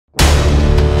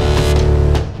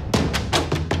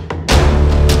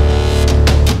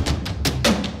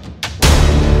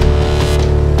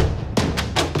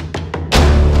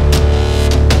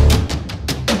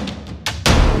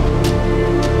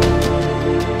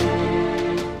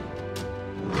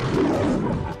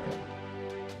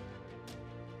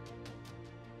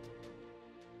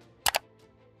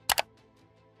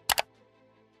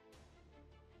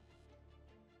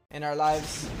in our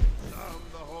lives.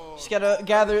 Just gotta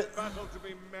gather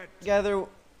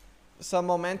some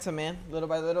momentum, man. Little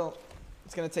by little.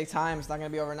 It's gonna take time. It's not gonna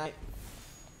be overnight.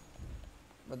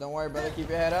 But don't worry, brother. Keep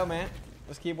your head up, man.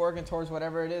 Let's keep working towards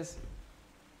whatever it is.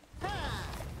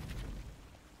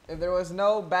 If there was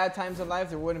no bad times in life,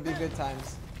 there wouldn't be good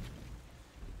times.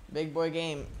 Big boy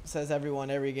game, says everyone,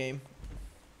 every game.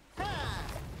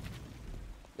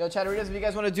 Yo, Chatteritas,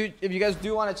 if you guys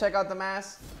do want to check out the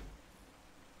masks.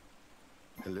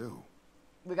 Hello.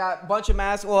 We got a bunch of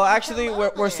masks. Well, actually,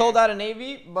 we're sold out of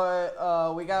Navy, but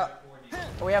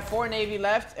we have 4 Navy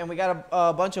left, and we got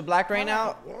a bunch of black right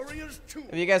now.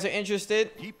 If you guys are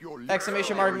interested,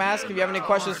 exclamation mark mask. If you have any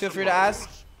questions, feel free to ask.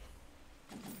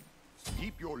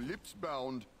 Keep your lips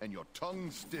bound and your tongue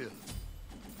still.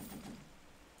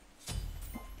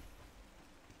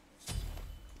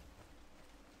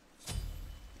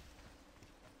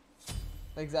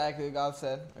 Exactly what God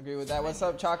said. Agree with that. What's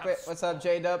up, Chocolate? What's up,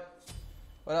 J-Dub?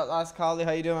 What up, Last Collie?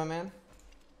 How you doing, my man?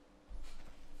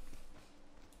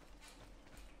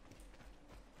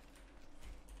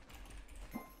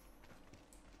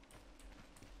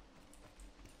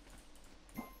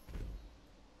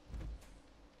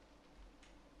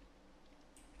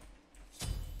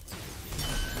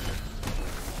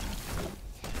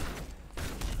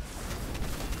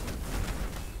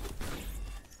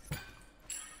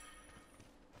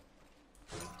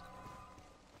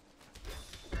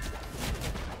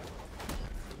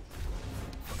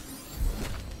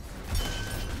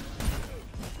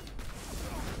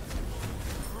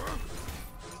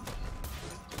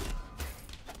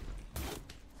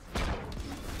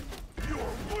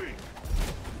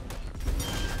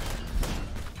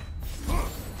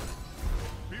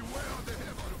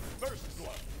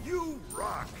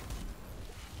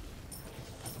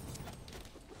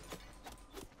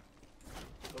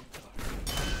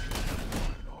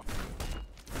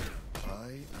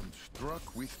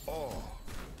 With awe.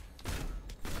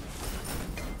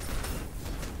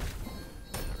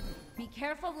 Be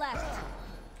careful left.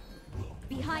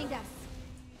 Behind us.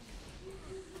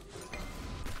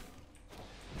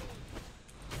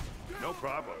 No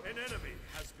problem. An enemy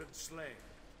has been slain.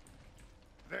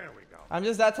 There we go. I'm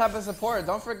just that type of support.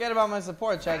 Don't forget about my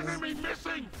support, Chad. Enemy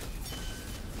missing.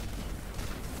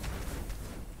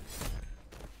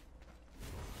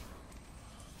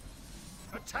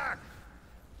 Attack.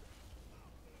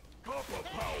 Copper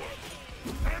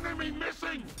power! Enemy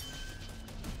missing!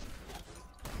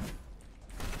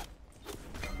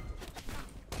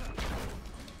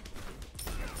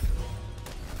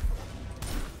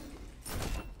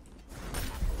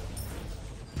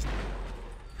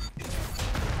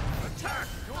 Attack!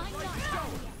 Don't let it go!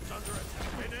 It's under attack.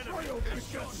 An enemy is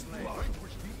just slain.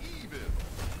 Vanquish the evil.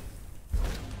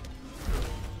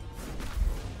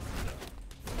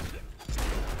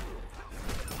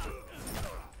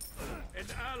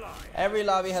 Every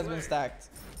lobby has been stacked.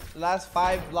 The last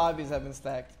 5 lobbies have been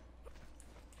stacked.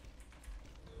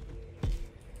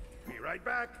 Be right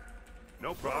back.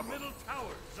 No problem. Your middle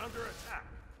tower is under attack.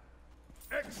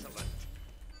 Excellent.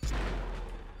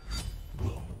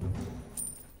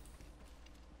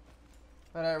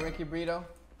 What up, Ricky Brito?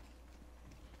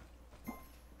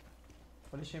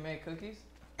 What did she make? Cookies?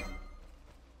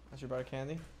 That's your butter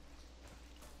candy.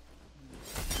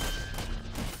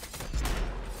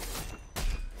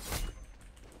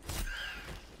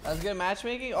 That's good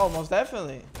matchmaking? Oh, most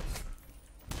definitely.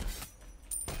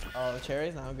 Oh, the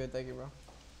cherries? No, good. Thank you, bro.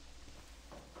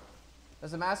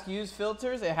 Does the mask use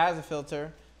filters? It has a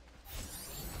filter.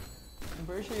 I'm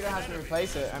pretty sure you don't have to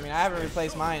replace it. I mean, I haven't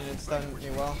replaced mine. It's done me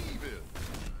well.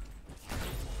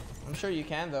 I'm sure you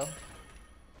can, though.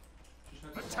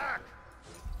 Attack!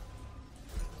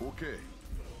 Okay.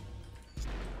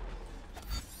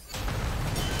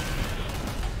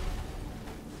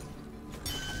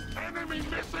 Enemy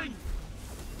missing!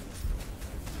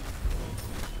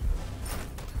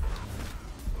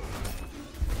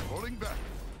 Falling back.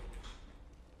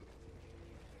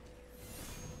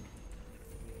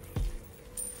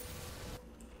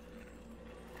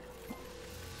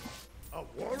 A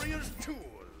warrior's tool.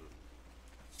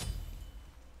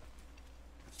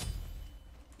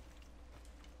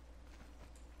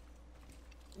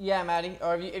 Yeah, Maddie.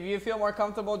 Or if you feel more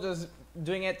comfortable just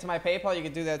doing it to my PayPal, you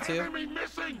could do that too. Enemy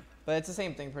missing! But it's the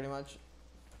same thing pretty much.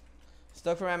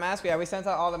 Stuck for my mask? Yeah, we sent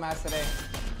out all the masks today.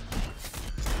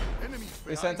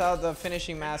 We sent out the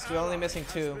finishing masks. We're only missing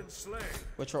 2,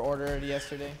 which were ordered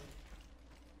yesterday.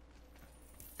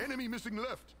 Enemy missing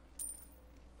left.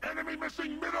 Enemy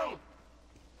missing middle!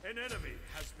 An enemy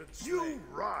has been slain. You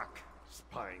rock!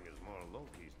 Spying is more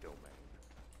Loki's domain.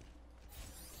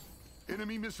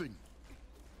 Enemy missing.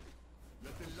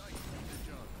 Let the light be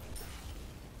the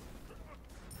judge.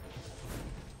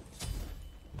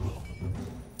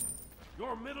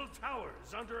 Your middle tower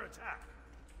is under attack.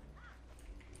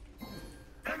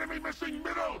 Enemy missing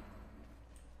middle!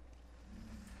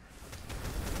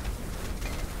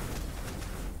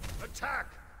 Attack!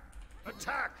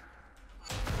 Attack!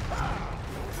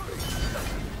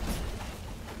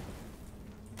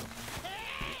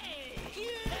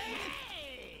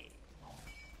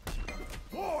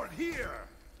 Ward here!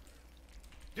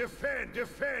 Defend!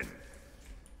 Defend!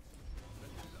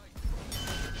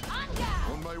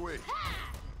 On my way.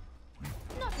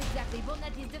 Not exactly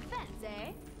Bonetti's defense,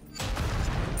 eh?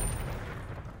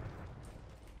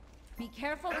 Be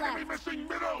careful Enemy left. missing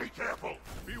middle! Be careful!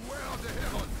 Beware of the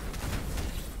heron!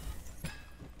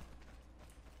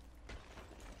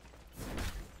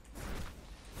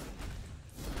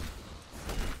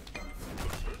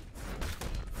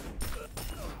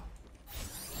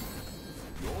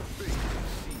 Your fate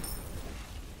is sealed.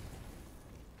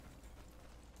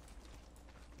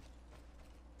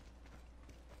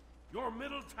 Your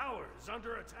middle tower is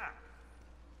under attack.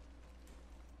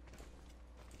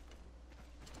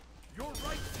 Your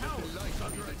right tower The is light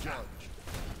under be the attack. judge.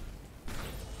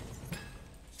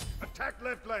 Attack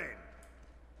left lane.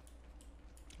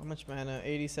 How much mana?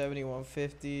 80, 70,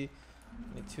 150,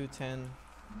 210.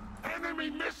 Enemy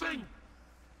missing!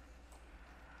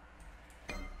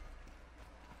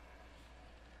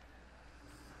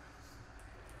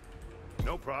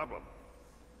 No problem.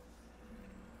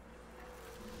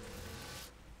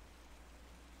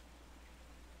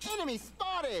 Enemy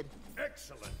spotted!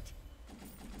 Excellent.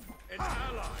 An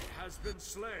ally has been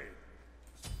slain.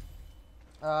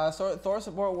 So Thor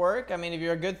support work? I mean, if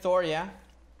you're a good Thor, yeah.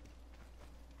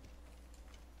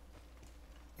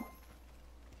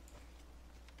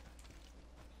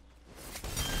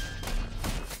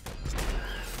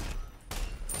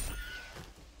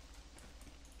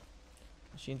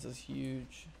 Machines is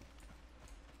huge.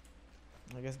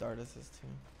 I guess Dardus is too.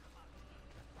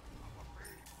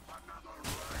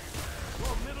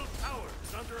 Your middle tower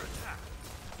is under attack.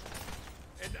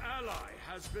 An ally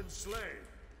has been slain.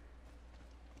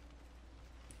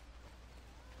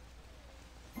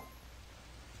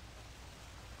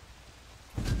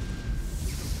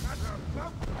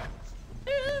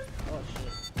 Oh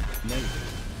shit.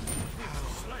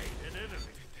 Slain an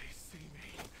enemy.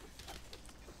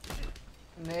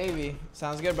 Navy.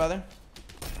 Sounds good, brother.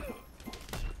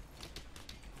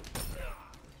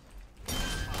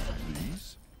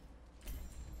 Please?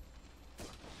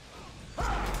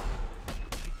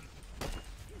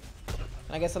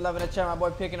 I guess 11 to chat, my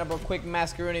boy picking up a quick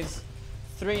Mascaroonies.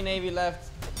 3 Navy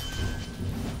left.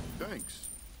 Thanks.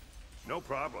 No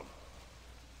problem.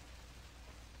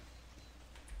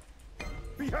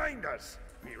 Behind us.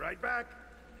 Be right back.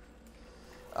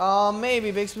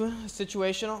 Maybe, Big Spoon.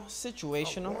 Situational.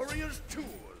 Situational. Warrior's tool.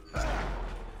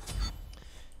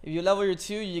 If you level your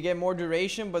 2, you get more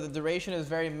duration, but the duration is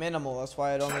very minimal. That's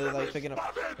why I don't really like picking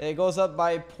up. It goes up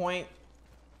by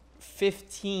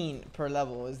 0.15 per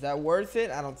level. Is that worth it?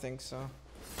 I don't think so.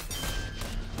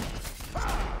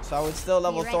 So I would still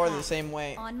level right Thor back. the same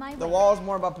way. On my The way. wall is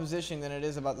more about positioning than it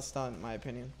is about the stun, in my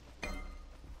opinion.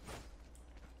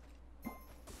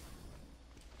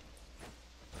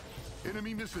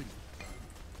 Enemy missing.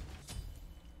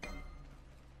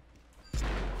 An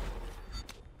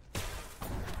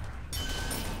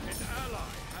ally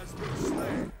has been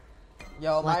slain.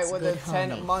 Yo, Mike What's with the good, 10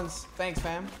 homie? months. Thanks,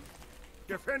 fam.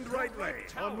 Defend right lane.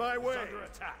 On my way. Under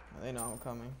attack. They know I'm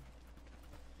coming.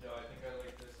 Yo, I think I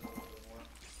like this a little bit more.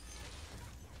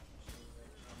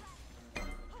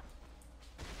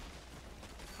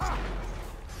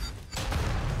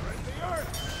 Rend the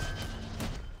earth.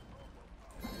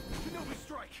 Shinobi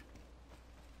strike.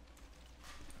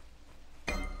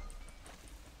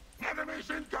 Enemies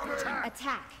incoming!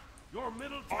 Attack. Your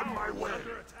middle On tower my is way.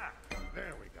 under attack.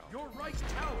 There we go. Your right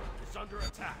tower is under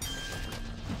attack.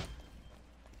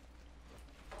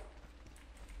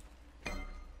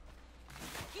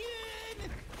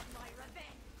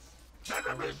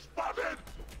 Enemy spotted!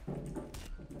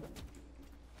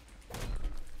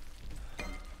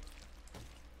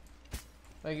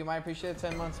 Thank you, Mike. Appreciate the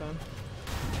 10 months, man.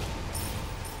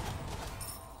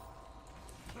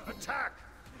 Attack.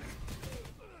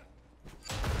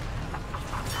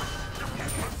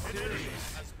 An enemy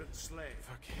has been slain.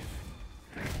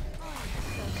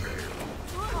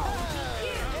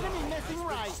 Enemy missing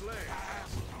right! Slain.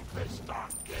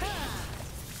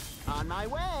 On my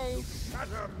way!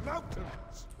 Shatter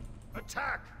mountains.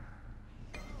 Attack.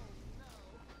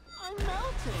 I'm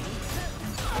melting!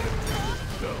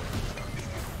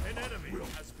 An enemy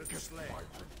has been slain.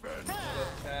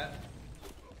 Cat.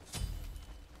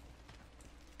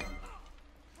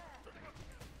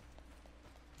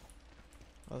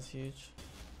 That was huge.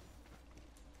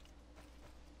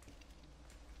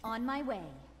 On my way.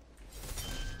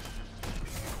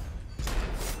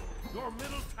 Your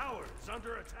middle tower is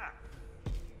under attack.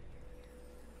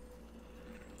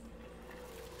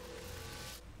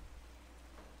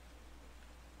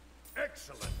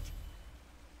 Excellent.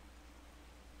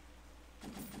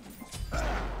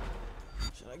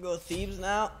 Should I go Thebes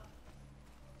now?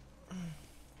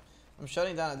 I'm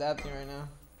shutting down adapting right now,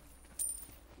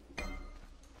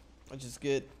 which is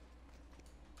good.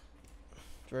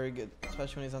 Very good,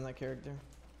 especially when he's on that character.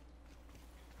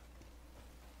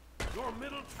 Your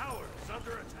middle tower is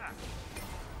under attack.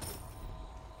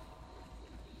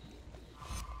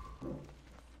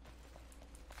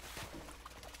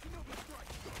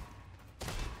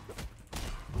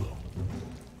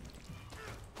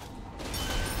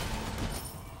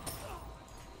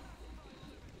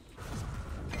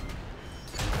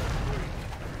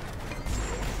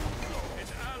 An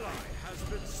ally has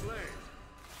been slain.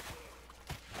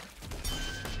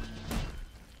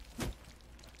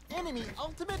 Enemy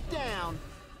ultimate down.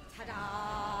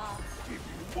 Ta-da! It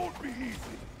won't be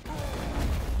easy.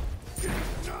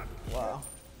 Wow.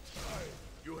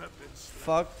 You have been slain.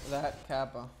 Fuck that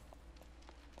Kappa.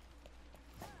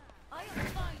 I'll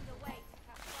find a way to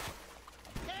have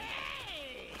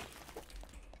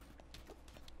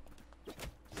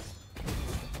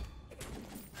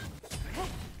fun.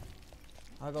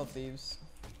 I'll go Thieves.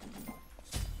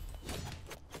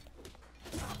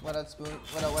 What up, Spoon?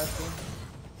 What up, Westy?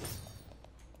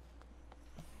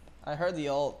 I heard the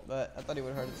ult, but I thought he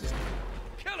would have heard it too.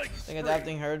 Killing I think spree.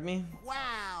 adapting heard me.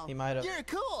 Wow. He might have. You're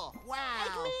cool. Wow.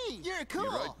 Like me. You're cool. Be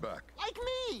right back. Like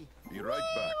me. Be right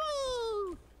back.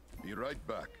 Woo! Be right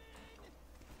back.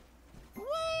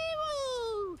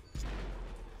 Woo!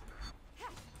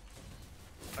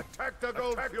 Attack the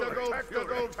gold fury. Attack the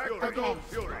gold fury. Attack the gold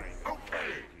fury.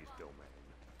 Okay. He's domain.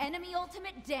 Enemy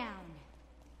ultimate down.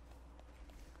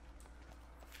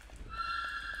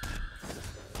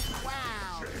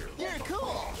 Wow. You're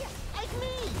cool. Like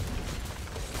me.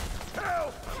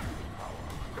 Help!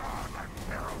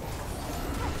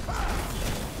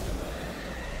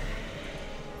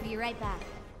 Be right back.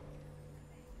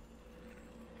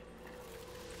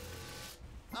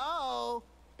 Oh,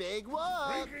 big whoop.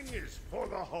 Breaking is for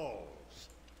the halls.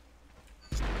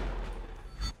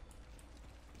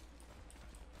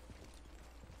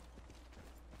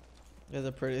 Here's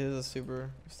a pretty, here's a super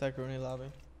stack Rooney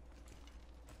lobby.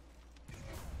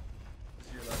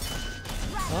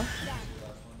 Huh?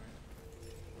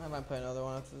 I might play another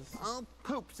one after this. Oh,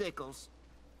 poopsicles.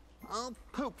 Oh,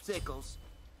 poopsicles.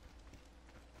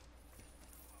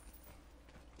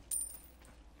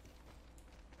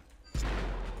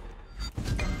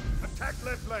 Attack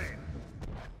left lane.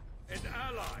 An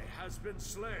ally has been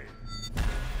slain.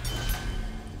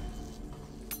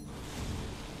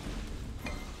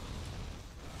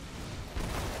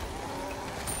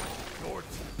 Your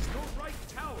right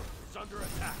tower is under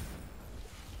attack.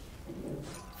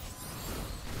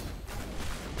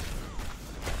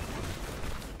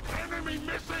 Enemy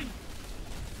missing!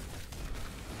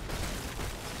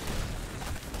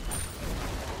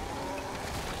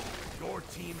 Your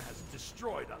team has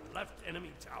destroyed a left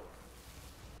enemy tower.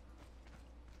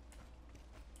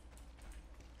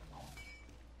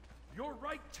 Your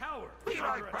right tower is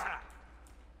under attack.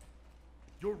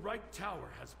 Your right tower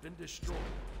has been destroyed.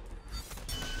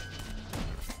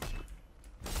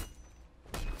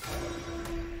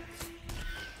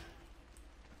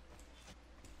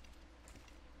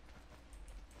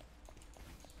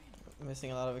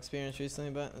 Missing a lot of experience recently,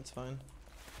 but it's fine.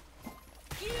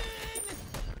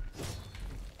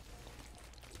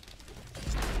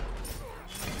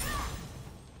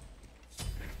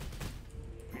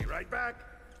 Be right back.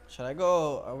 Should I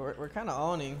go? We're kind of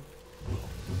owning.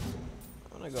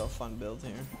 I'm gonna go fun build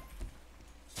here.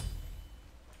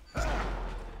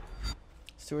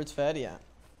 Stewart's fed, yeah.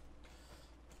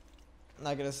 I'm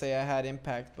not gonna say I had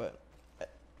impact, but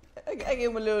I gave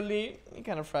him a little lead. He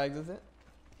kind of fragged with it.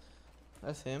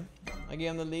 That's him. I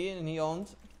gave him the lead and he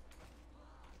owned.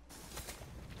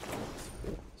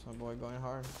 That's my boy going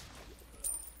hard.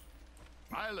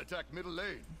 I'll attack middle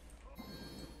lane.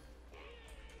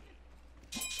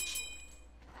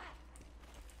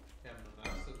 Damn, the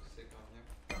mouse looks sick on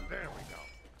there. There we go.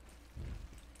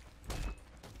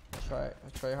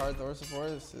 Try hard Thor support.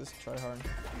 This is try hard.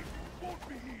 Won't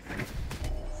be easy.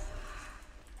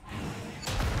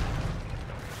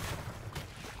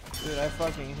 Dude, I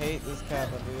fucking hate this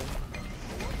Kappa, dude.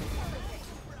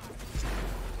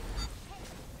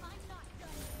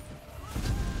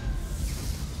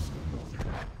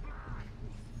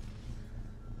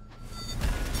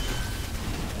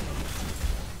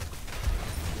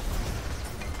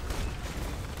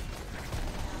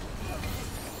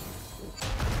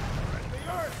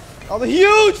 Oh, the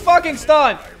huge fucking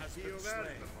stun! Feel that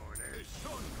in the morning.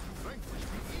 Son, vanquish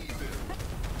the evil.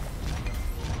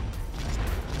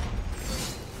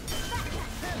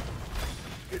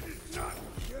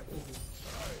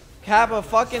 Kappa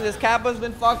fucking, this Kappa's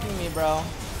been fucking me, bro.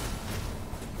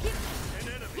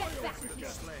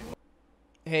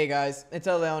 Hey guys, it's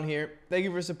Leon here. Thank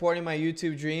you for supporting my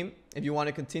YouTube dream. If you want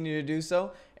to continue to do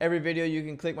so, every video you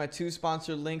can click my 2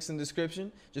 sponsored links in the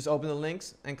description. Just open the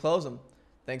links and close them.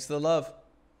 Thanks for the love.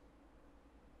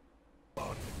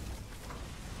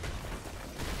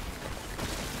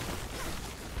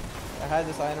 I had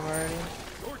this item already.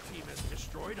 Your team has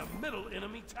destroyed a middle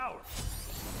enemy tower.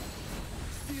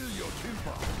 Feel your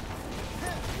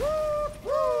temper.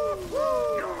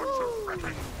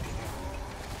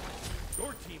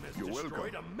 Your team has You're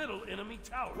destroyed welcome. a middle enemy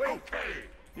tower. Okay.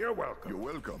 You're welcome. You're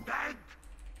welcome.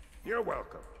 You're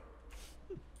welcome.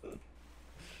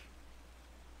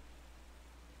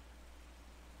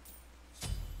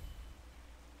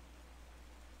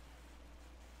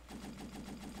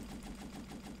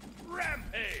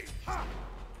 Rampage! Ha!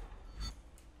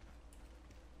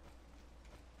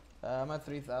 I'm at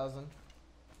 3,000.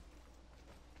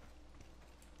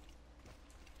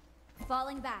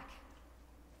 Falling back.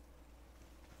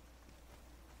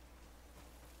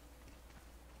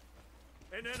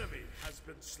 An enemy has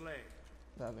been slain.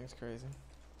 That thing's crazy.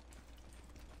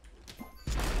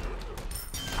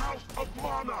 House of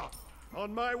Mana!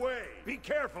 On my way. Be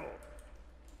careful.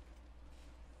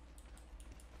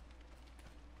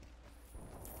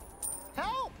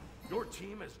 Help! Your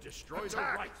team has destroyed a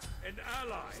right. An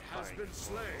ally has been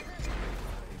slain.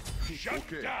 Shut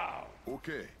Okay. down.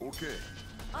 Okay, okay.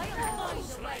 I am on the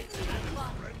way to have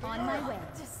fun. On my way.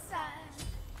 Decide.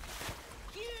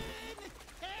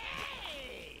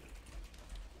 Hey!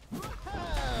 Whoa!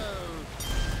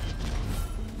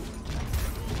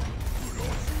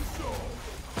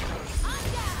 I'm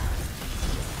down.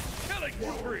 Killing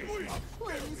spree.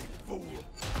 Please, don't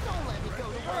let me go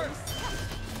to waste.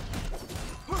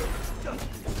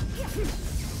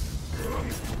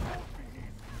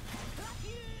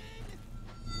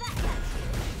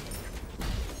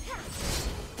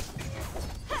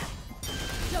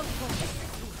 Don't worry.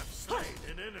 Slain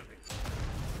an enemy.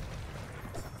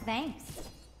 Thanks.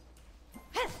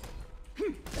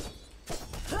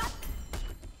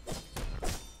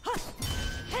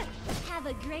 Have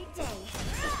a great day.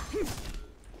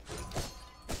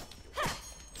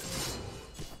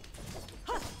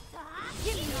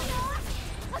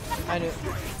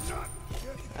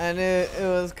 I knew it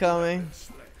was coming.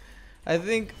 I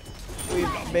think we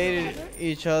baited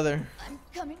each other. I'm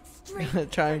coming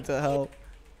straight. Trying to help.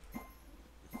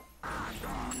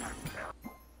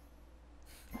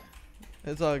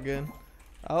 It's all good.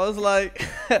 I was like,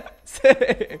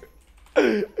 Defend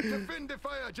the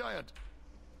fire giant.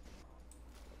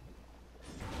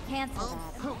 Cancel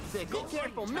Oh, that. poop sickle. Be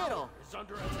careful, middle. Is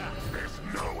under attack. There's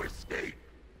no escape.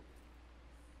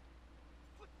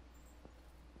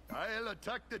 I'll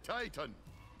attack the Titan.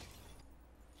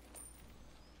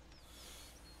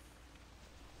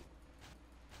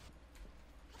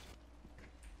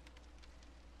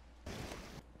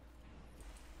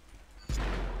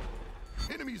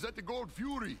 Enemies at the Gold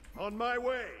Fury. On my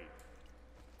way.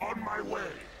 On my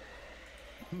way.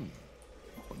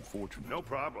 Unfortunate. No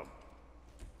problem.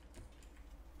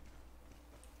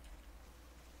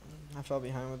 I fell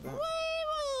behind with that.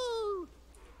 Woo!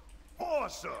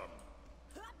 Awesome.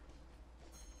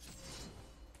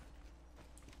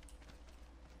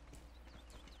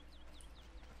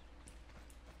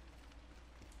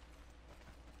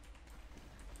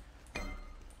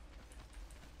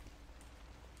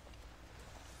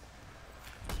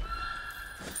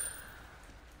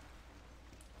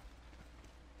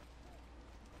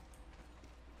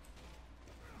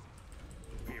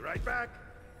 Be right back.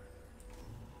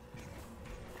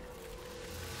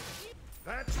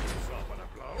 That should soften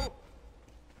a blow.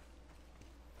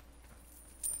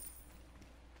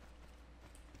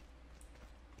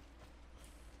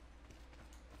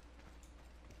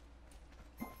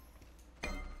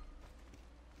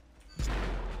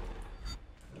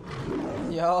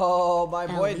 Yo, my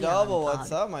boy Leon Double, Dog.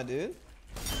 what's up, my dude?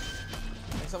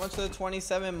 Thanks so much for the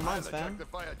 27 months, I'll attack fam. the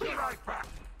fire giant. Right back.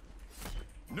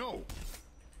 No,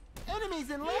 Enemies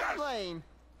in left lane.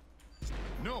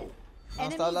 no. I'll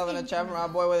start loving the chat from my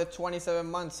boy with the 27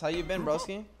 months. How you been,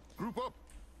 broski? Group up.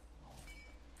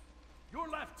 Your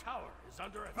left tower is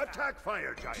under attack. Attack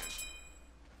fire giant.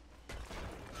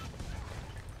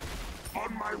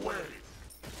 On my way.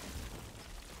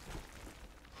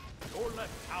 Your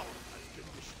left tower has been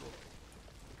destroyed.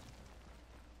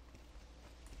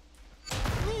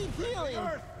 Need healing.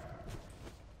 Earth.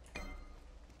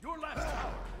 left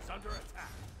tower is under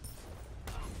attack.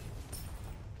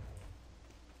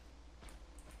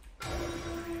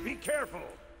 Be careful.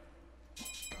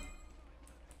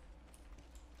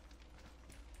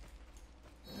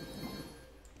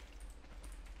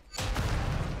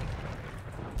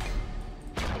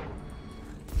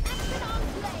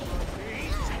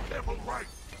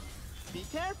 Be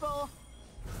careful.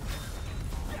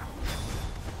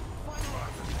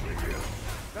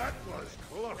 That was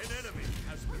close. An enemy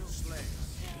has been slain.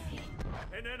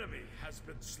 An enemy has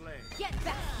been slain. Get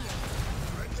back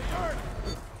here.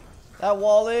 That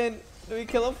wall in. Did we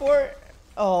kill him for it?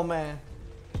 Oh man.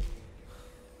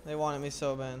 They wanted me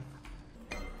so bad.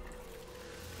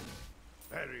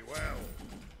 Very well.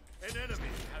 An enemy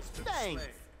has been Thanks.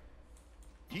 slain.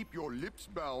 Keep your lips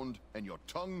bound and your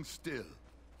tongue still.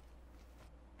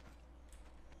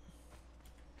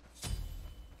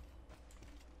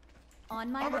 On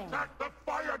my way. Attack the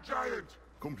fire giant!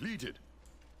 Completed.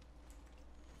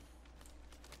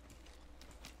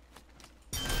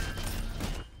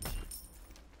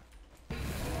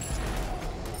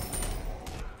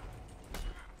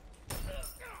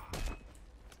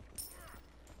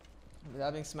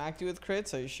 That being smacked you with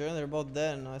crits? Are you sure? They're both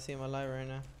dead. No, I see him alive right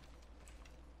now.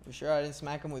 You sure I didn't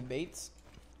smack him with baits?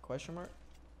 Question mark.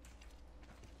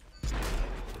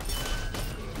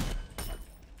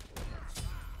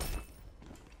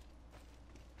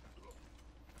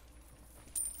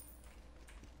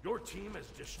 Your team has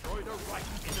destroyed a right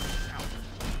enemy tower.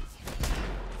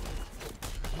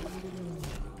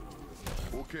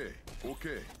 Okay,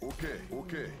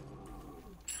 okay.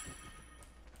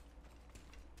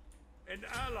 An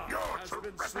ally has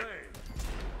been slain.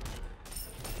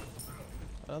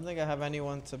 I don't think I have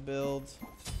anyone to build.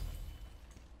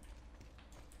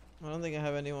 I don't think I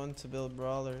have anyone to build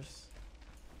brawlers.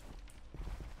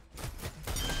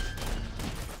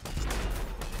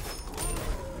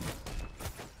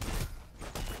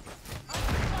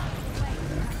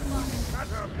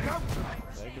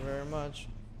 Thank you very much.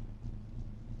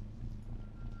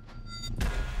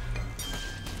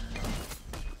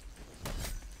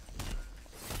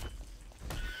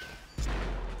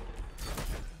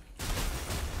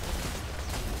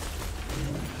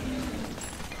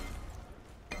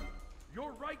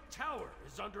 Your right tower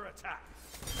is under attack.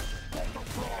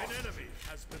 An enemy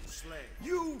has been slain.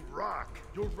 You rock!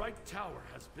 Your right tower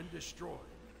has been destroyed.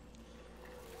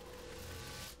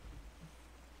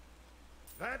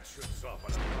 That should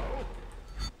soften a blow.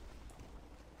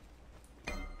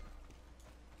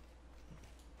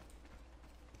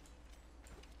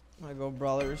 I'm gonna go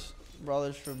brawlers.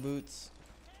 Brawlers for boots.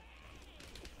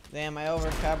 Damn, I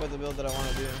overcapped with the build that I want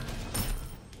to do.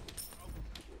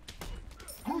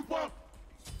 Group up!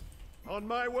 On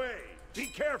my way. Be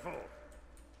careful.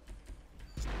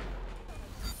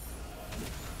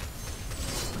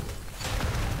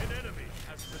 An enemy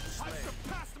has been slain. I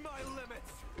surpassed my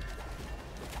limits.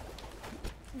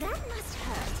 That must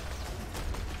hurt.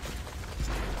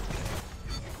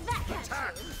 That got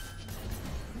Attack! you.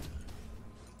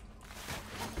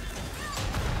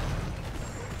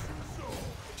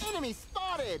 Enemy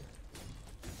spotted.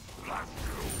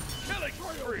 Killing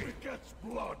spree! Gets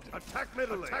blood. Attack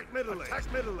middle lane. Attack middle lane.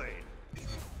 Attack middle lane.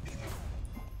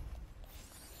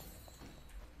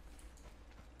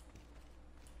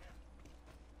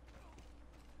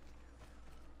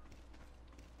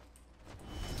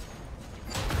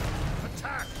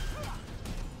 Attack!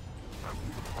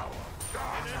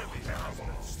 An enemy has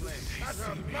been slain.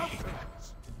 Shatter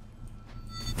mountains!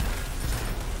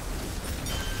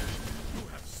 You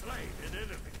have slain an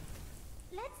enemy.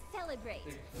 Let's celebrate.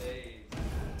 An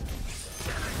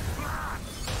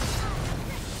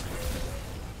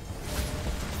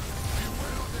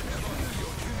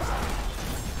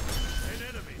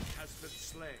enemy has been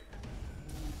slain.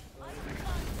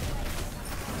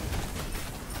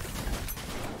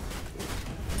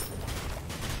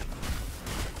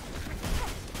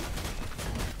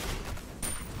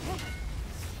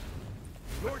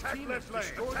 Your team has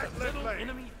destroyed the little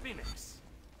enemy Phoenix.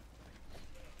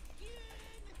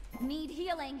 Need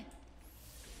healing.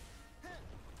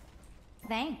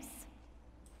 Thanks.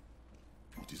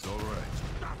 It is all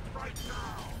right. Not right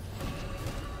now.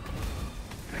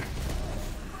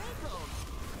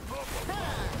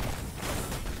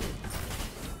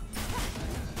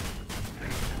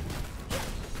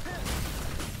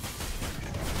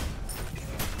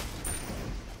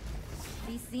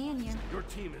 Be seeing you. Your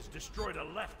team has destroyed a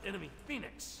left enemy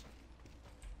Phoenix.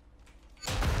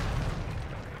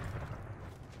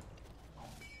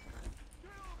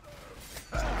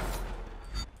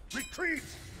 Retreat!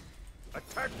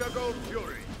 Attack the Gold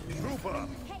Fury! Group up!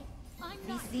 Hey, I'm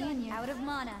not seeing you. Out of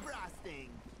mana. Frosting.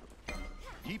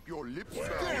 Keep your lips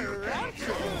bound.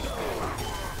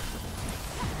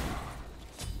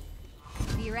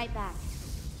 Be right back.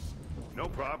 No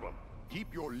problem.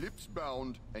 Keep your lips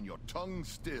bound and your tongue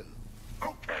still.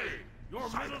 Okay. Your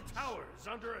middle tower is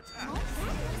under attack. Oh,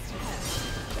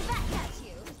 that got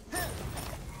you.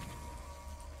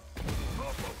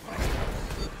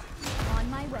 On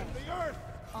my way.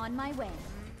 On my way.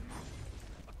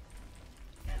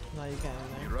 No, you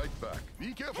can't. Be Man. right back.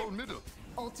 Be careful, middle.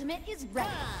 Ultimate is ready.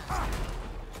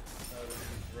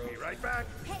 Be right back.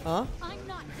 Hey, Huh? I'm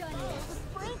not done yet.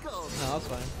 Sprinkles. No, that's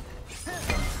fine.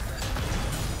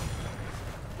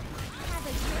 Have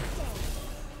a good day.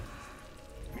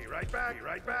 Be right back. Be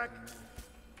right back.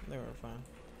 They were fine.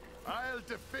 I'll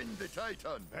defend the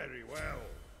Titan. Very well.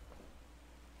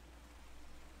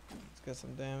 Let's get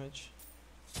some damage.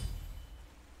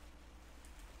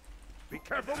 Be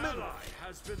careful, an ally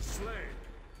has been slain.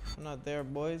 I'm not there,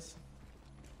 boys.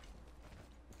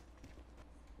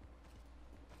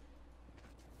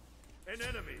 An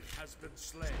enemy has been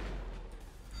slain.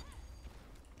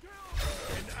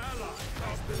 An ally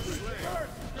has been slain.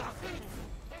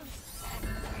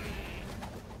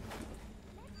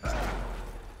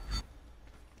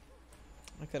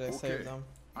 I could have saved them.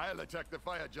 I'll attack the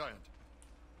fire giant.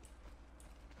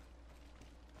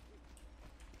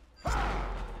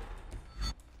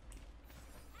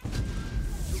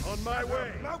 On my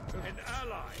way. An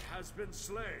ally has been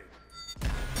slain.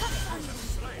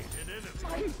 Slain an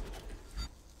enemy.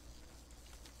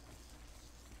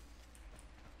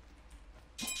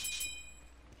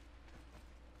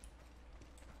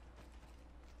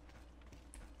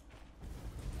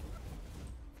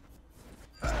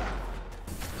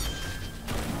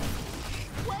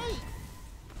 Wait.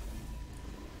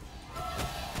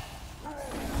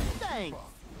 Thanks.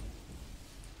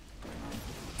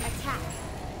 Attack.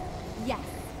 Yes.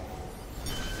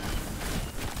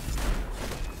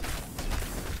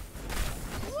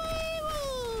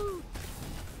 Woo!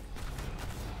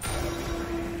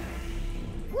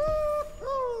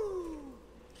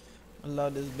 I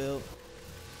love this build.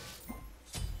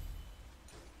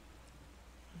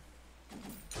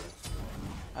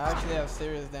 I actually have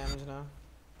serious damage now.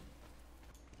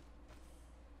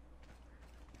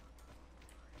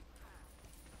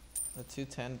 The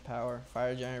 210 power,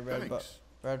 fire giant,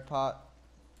 red pot.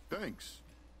 Thanks.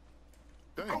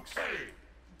 Thanks.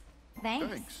 Thanks.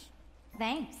 Thanks.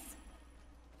 Thanks.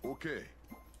 Okay.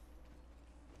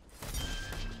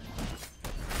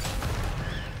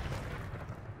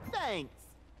 Thanks.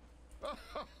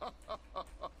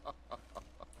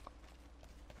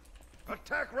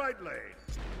 Attack right lane.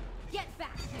 Get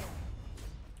back here.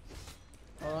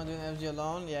 Oh, I'm doing FG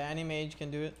alone? Yeah, any mage can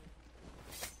do it.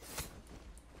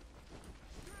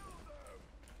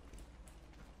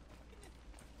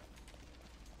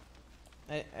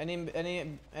 Any mage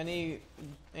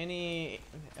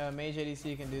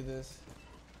ADC can do this.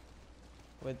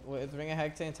 With Ring of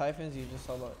Hecate and Typhons, you just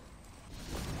solo it.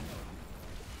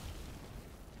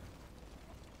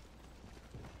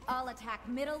 I'll attack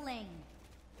middle lane.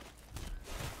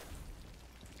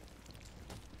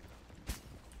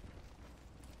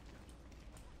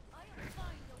 I'll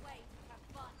find a way to have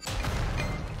fun.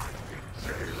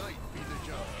 Light be the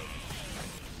job.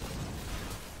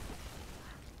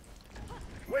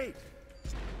 Wait.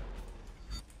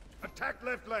 Attack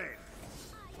left lane.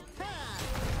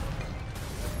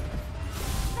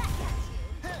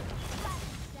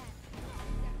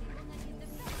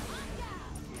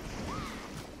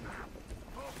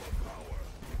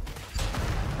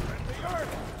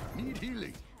 Need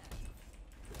healing.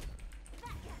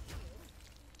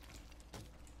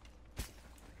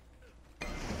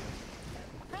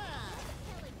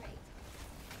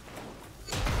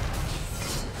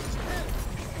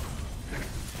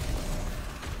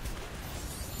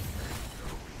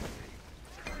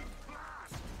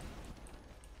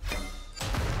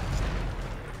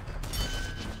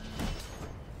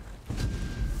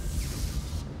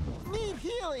 Need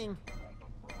healing.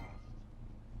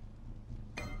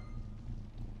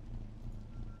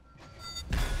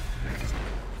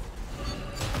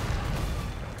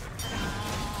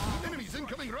 Enemies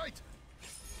incoming right.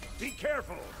 Be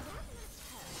careful.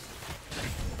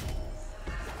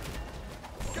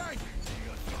 Gank.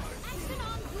 Action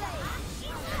on blade.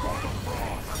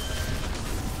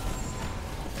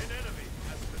 An enemy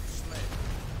has been slain.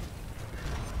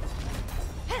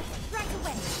 Right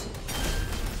away.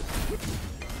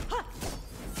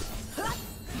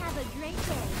 Have a great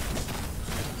day.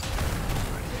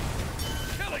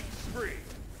 Killing spree.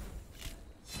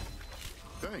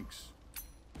 Thanks.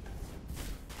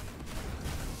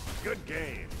 Good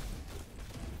game.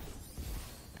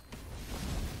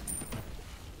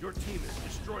 Your team has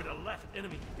destroyed a left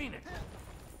enemy Phoenix.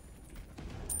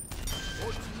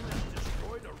 Your team has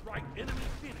destroyed a right enemy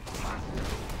Phoenix.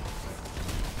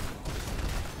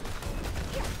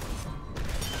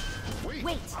 Wait.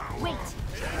 Wait.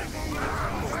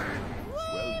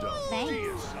 Well done.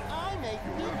 Thanks. I make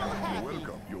people You're happy.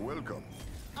 welcome. You're welcome.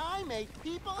 I make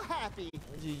people happy.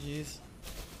 GG's.